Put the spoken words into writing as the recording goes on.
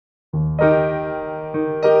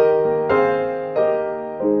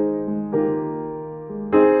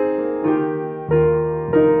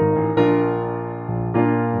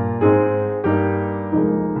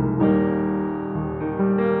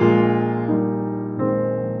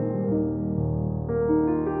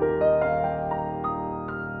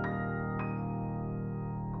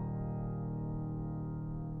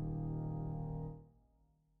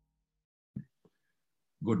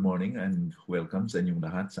morning and welcome sa inyong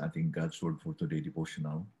lahat sa ating God's Word for Today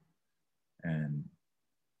devotional. And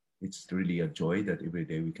it's really a joy that every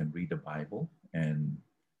day we can read the Bible and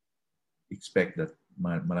expect that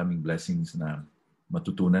maraming blessings na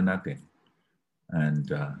matutunan natin. And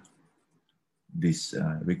this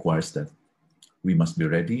requires that we must be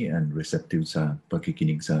ready and receptive sa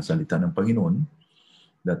pagkikinig sa salita ng Panginoon,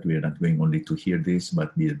 that we are not going only to hear this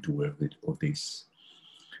but be a doer of this.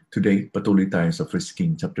 Today, patuloy tayo sa 1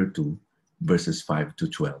 Kings chapter 2, verses 5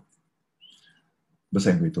 to 12.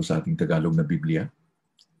 Basahin ko ito sa ating Tagalog na Biblia.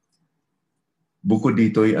 Bukod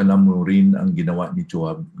dito'y alam mo rin ang ginawa ni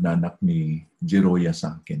Joab na anak ni Jeroya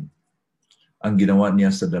sa akin. Ang ginawa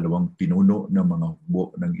niya sa dalawang pinuno ng mga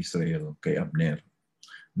hukbo ng Israel, kay Abner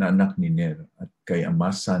na anak ni Ner at kay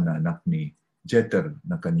Amasa na anak ni Jeter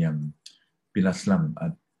na kanyang pinaslang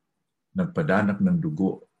at nagpadanak ng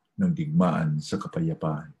dugo ng digmaan sa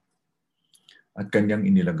kapayapaan. At kanyang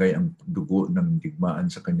inilagay ang dugo ng digmaan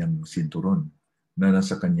sa kanyang sinturon na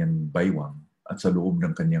nasa kanyang baywang at sa loob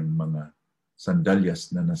ng kanyang mga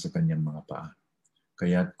sandalyas na nasa kanyang mga paa.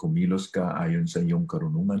 Kaya't kumilos ka ayon sa iyong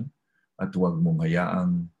karunungan at huwag mong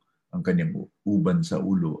hayaang ang kanyang uban sa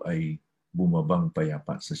ulo ay bumabang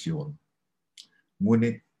payapa sa Sion.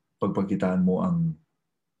 Ngunit pagpakitaan mo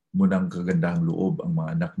ng kagandahang loob ang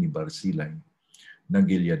mga anak ni Barzillai na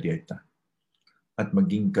Gileadita, at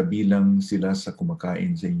maging kabilang sila sa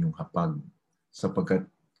kumakain sa inyong hapag, sapagkat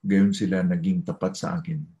gayon sila naging tapat sa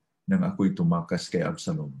akin nang ako'y tumakas kay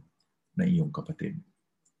Absalom na iyong kapatid.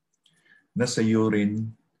 Nasa iyo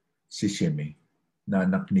rin si Shimei na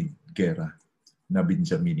anak ni Gera na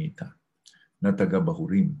Benjaminita na taga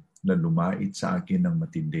Bahurim na lumait sa akin ng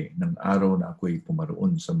matindi ng araw na ako'y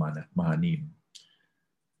pumaroon sa Mahanim.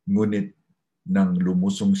 Ngunit nang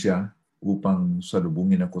lumusong siya upang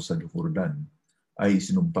salubungin ako sa Jordan, ay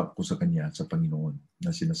isinumpa ko sa kanya sa Panginoon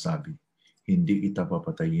na sinasabi, hindi kita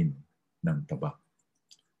papatayin ng tabak.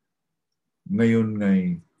 Ngayon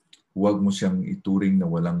ngay, huwag mo siyang ituring na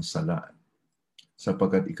walang sala,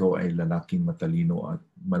 sapagkat ikaw ay lalaking matalino at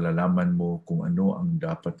malalaman mo kung ano ang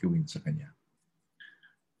dapat gawin sa kanya.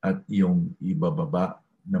 At iyong ibababa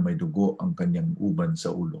na may dugo ang kanyang uban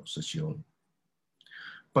sa ulo sa Sheol.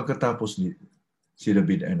 Pagkatapos si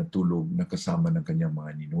David ay natulog na kasama ng kanyang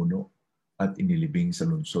mga ninuno at inilibing sa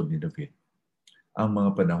lungsod ni David. Ang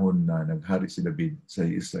mga panahon na naghari si David sa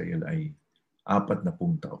Israel ay 40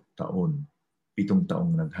 taon. 7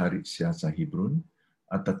 taong naghari siya sa Hebron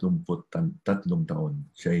at 33 taon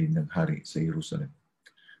siya ay naghari sa Jerusalem.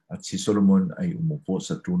 At si Solomon ay umupo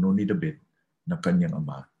sa trono ni David na kanyang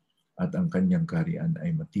ama at ang kanyang kaharian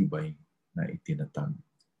ay matibay na itinatag.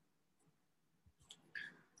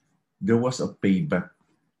 There was a payback,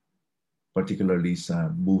 particularly sa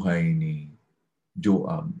buhay ni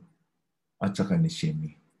Joab at saka ni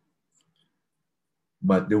Shimei.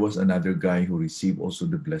 But there was another guy who received also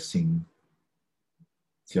the blessing.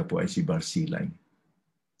 Siya po ay si Barzillai.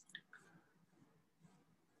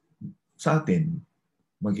 Sa atin,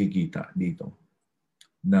 makikita dito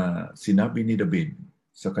na sinabi ni David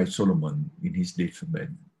sa kay Solomon in his deathbed,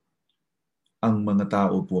 ang mga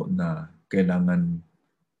tao po na kailangan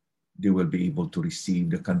they will be able to receive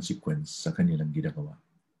the consequence sa kanilang ginagawa.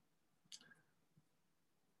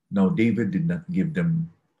 Now, David did not give them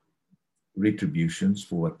retributions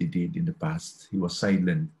for what they did in the past. He was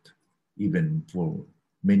silent even for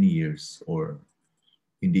many years, or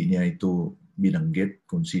hindi niya ito binanggit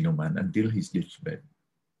kung sino man until his deathbed.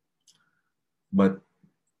 But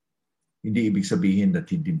hindi ibig sabihin that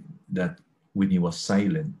that when he was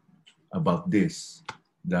silent about this,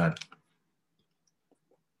 that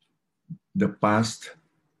the past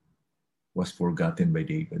was forgotten by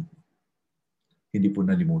David. Hindi po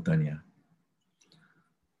nalimutan niya.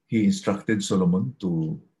 He instructed Solomon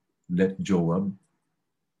to let Joab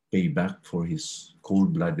pay back for his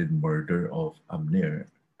cold-blooded murder of Abner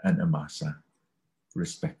and Amasa,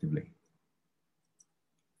 respectively.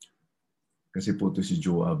 Kasi po ito si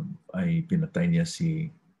Joab ay pinatay niya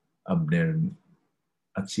si Abner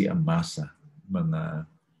at si Amasa, mga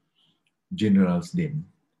generals din,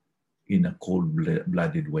 in a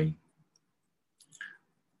cold-blooded way.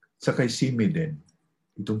 Sa kay Shimei din,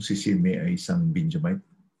 itong si Shimei ay isang Benjamite,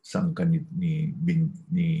 sangkan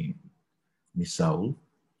ni Saul.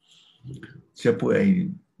 Siya po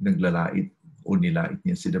ay naglalait o nilait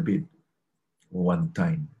niya si David one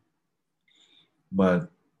time.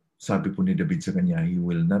 But sabi po ni David sa kanya, he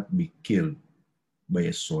will not be killed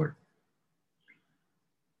by a sword.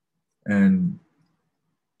 And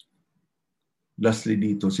lastly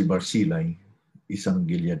dito si Barzillai, isang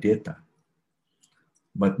Gileadita.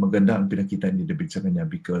 But maganda ang pinakita ni David sa kanya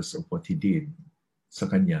because of what he did sa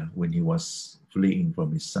kanya when he was fleeing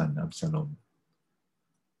from his son Absalom.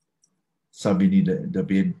 Sabi ni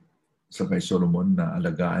David sa kay Solomon na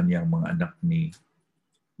alagaan niya ang mga anak ni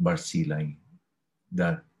Barzillai,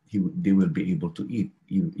 that they will be able to eat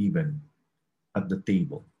even at the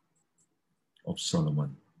table of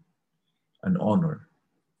Solomon. An honor.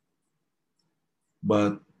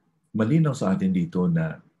 But malinaw sa atin dito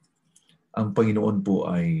na ang Panginoon po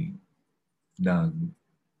ay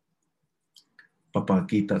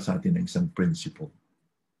nagpapakita sa atin ng isang principle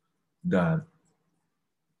that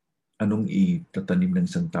anong itatanim ng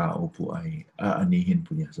isang tao po ay aanihin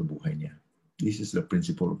po niya sa buhay niya. This is the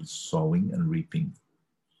principle of sowing and reaping.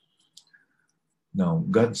 Now,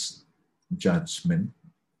 God's judgment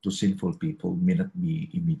to sinful people may not be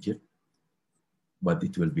immediate, but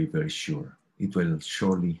it will be very sure. It will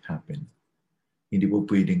surely happen. Hindi po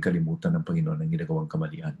pwedeng kalimutan ng Panginoon ang ginagawang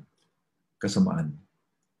kamalian, kasamaan,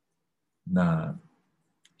 na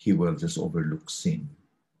He will just overlook sin.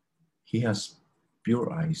 He has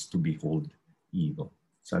pure eyes to behold evil.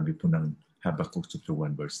 Sabi po ng Habakkuk chapter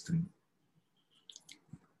 1 verse 3.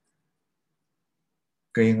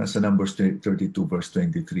 Kaya nga sa Numbers 32 verse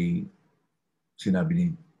 23, sinabi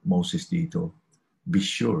ni Moses dito, be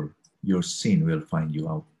sure your sin will find you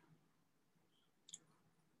out.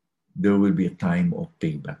 There will be a time of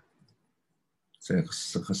payback sa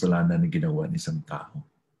kasalanan na ginawa ng isang tao.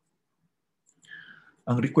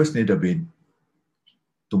 Ang request ni David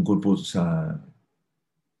tungkol po sa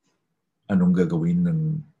anong gagawin ng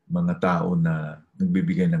mga tao na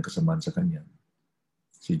nagbibigay ng kasamaan sa kanya,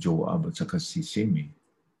 si Joab at saka si Shimei,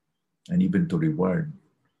 and even to reward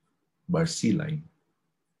Barzillai,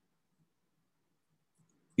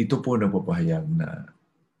 ito po napapahayag na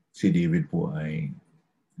si David po ay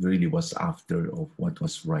really was after of what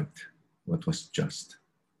was right, what was just.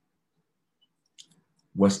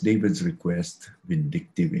 Was David's request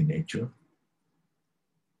vindictive in nature?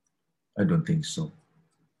 I don't think so.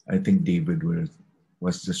 I think David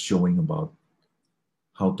was just showing about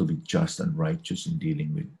how to be just and righteous in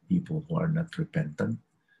dealing with people who are not repentant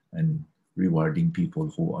and rewarding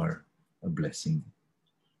people who are a blessing.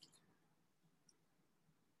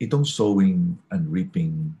 Itong sowing and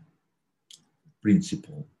reaping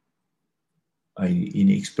principle ay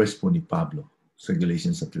ini-express po ni Pablo sa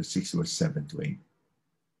Galatians chapter 6 verse 7 to 8.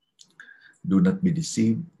 Do not be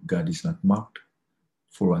deceived, God is not mocked,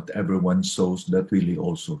 for whatever one sows, that will he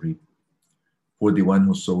also reap. For the one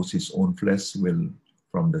who sows his own flesh will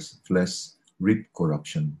from the flesh reap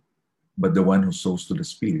corruption, but the one who sows to the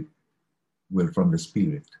Spirit will from the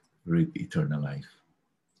Spirit reap eternal life.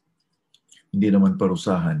 Hindi naman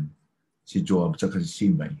parusahan si Joab at si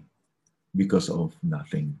Shimei because of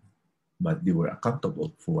nothing, but they were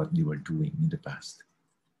accountable for what they were doing in the past.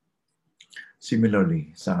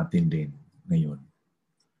 Similarly, sa atin din ngayon,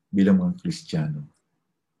 bilang mga Kristiyano,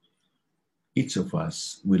 each of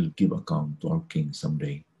us will give account to our King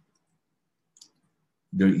someday.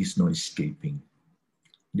 There is no escaping.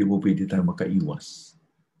 Hindi po pwede tayo makaiwas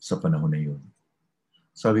sa panahon na yun.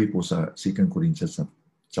 Sabi po sa 2 Corinthians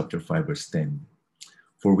chapter 5 verse 10,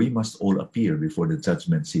 for we must all appear before the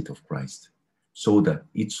judgment seat of Christ, so that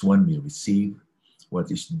each one may receive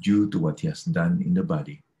what is due to what he has done in the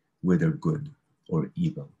body, whether good or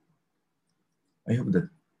evil. I hope that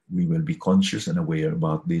we will be conscious and aware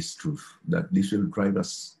about this truth, that this will drive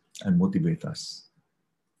us and motivate us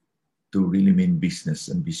to really mean business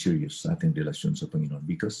and be serious sa ating relasyon sa Panginoon,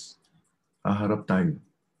 because haharap tayo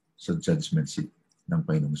sa judgment seat ng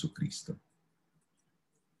Panginoong Jesucristo.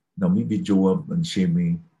 Now, maybe Joab and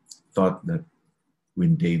Shimei thought that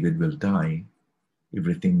when David will die,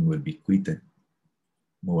 everything will be quitted.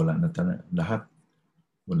 Mawala na lahat.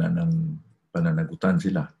 Wala nang pananagutan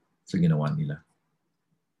sila sa ginawa nila.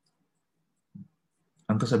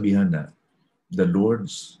 Ang kasabihan na the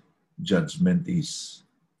Lord's judgment is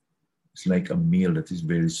like a meal that is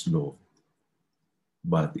very slow,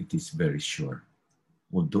 but it is very sure.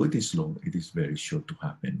 Although it is slow, it is very sure to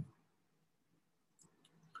happen.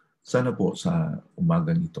 Sana po sa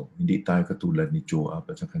umagang ito, hindi tayo katulad ni Joab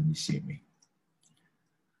at saka ni Shimei.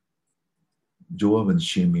 Joab and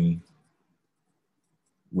Shimei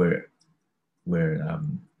were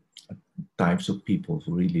types of people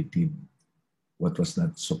who really did what was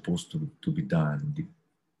not supposed to be done,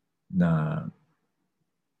 na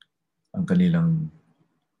ang kanilang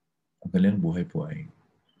buhay po ay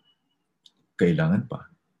kailangan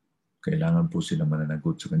po silang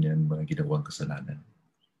mananagot sa kanilang mga ginawang kasalanan.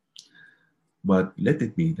 But let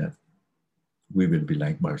it be that we will be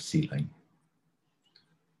like Barzillai.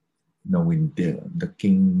 Now, when the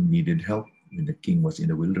king needed help, when the king was in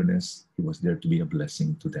the wilderness, he was there to be a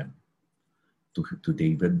blessing to them. to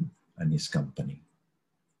David and his company.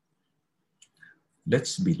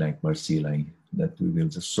 Let's be like Barzillai, that we will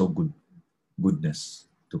just show goodness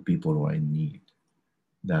to people who are in need,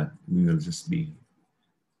 that we will just be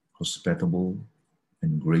hospitable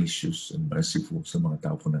and gracious and merciful sa mga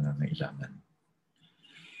tao po nangangailangan.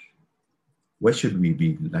 Why should we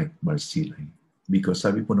be like Barzillai? Because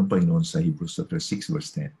sabi po ng Panginoon sa Hebrews chapter 6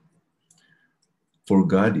 verse 10, "For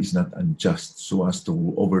God is not unjust so as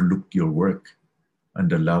to overlook your work and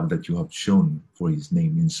the love that you have shown for His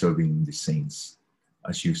name in serving the saints,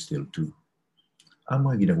 as you still do." Ang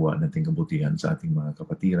mga ginagawa nating kabutihan sa ating mga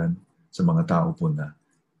kapatiran, sa mga tao po na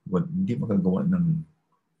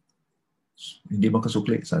hindi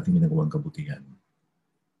makasukli sa ating ginagawang kabutihan.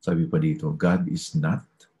 Sabi pa dito, God is not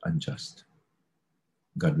unjust.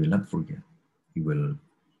 God will not forget. He will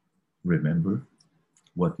remember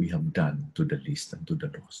what we have done to the least and to the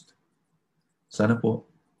lost. Sana po,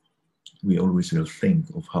 we always will think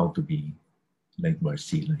of how to be like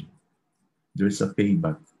Barzillai. There is a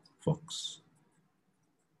payback, folks.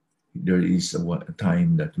 There is a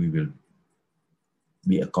time that we will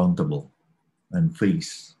be accountable and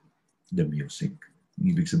face the music.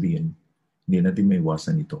 Ibig sabihin, hindi natin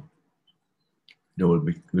maiwasan ito. There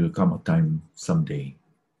will come a time someday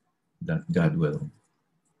that God will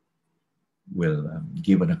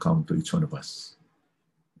give an account to each one of us.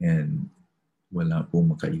 And wala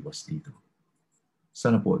pong makaiwas dito.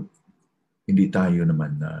 Sana po, hindi tayo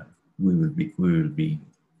naman na we will be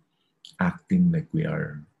acting like we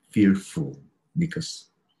are fearful,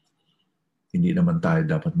 because hindi naman tayo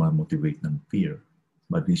dapat ma-motivate ng fear,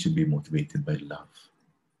 but we should be motivated by love.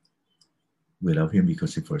 We love Him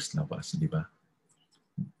because He first loved us, di ba?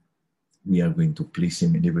 We are going to please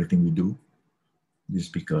Him in everything we do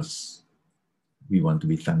just because we want to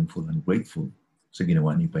be thankful and grateful sa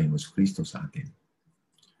ginawa ni Panginoon Kristo sa atin.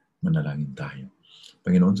 Manalangin tayo.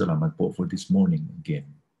 Panginoon, salamat po for this morning again.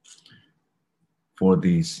 For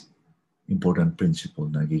this important principle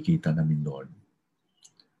na nakikita namin, Lord,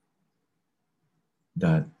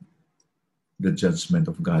 that the judgment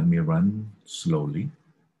of God may run slowly,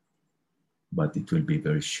 but it will be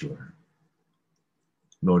very sure.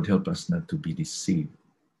 Lord, help us not to be deceived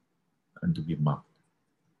and to be mocked.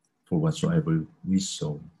 For whatsoever we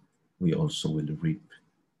sow, we also will reap.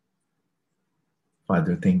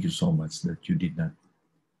 Father, thank you so much that you did not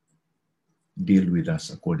deal with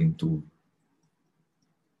us according to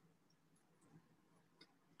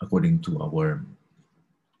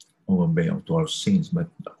our sins, but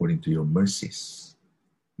according to your mercies.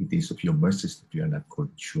 It is of your mercies that we are not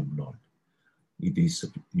consumed, Lord. It is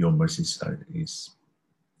of your mercies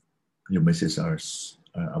are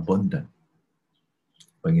abundant.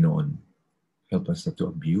 Panginoon, help us not to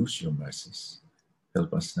abuse your mercies.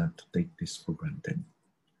 Help us not to take this for granted.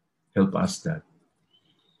 Help us that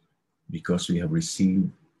because we have received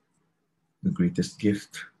the greatest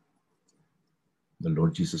gift, the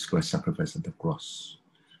Lord Jesus Christ sacrificed at the cross,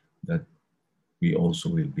 that we also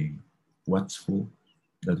will be watchful,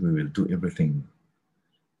 that we will do everything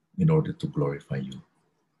in order to glorify you.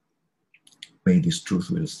 May this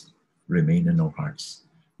truth will remain in our hearts,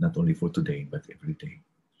 not only for today, but every day.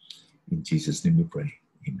 In Jesus' name we pray.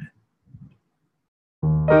 Amen.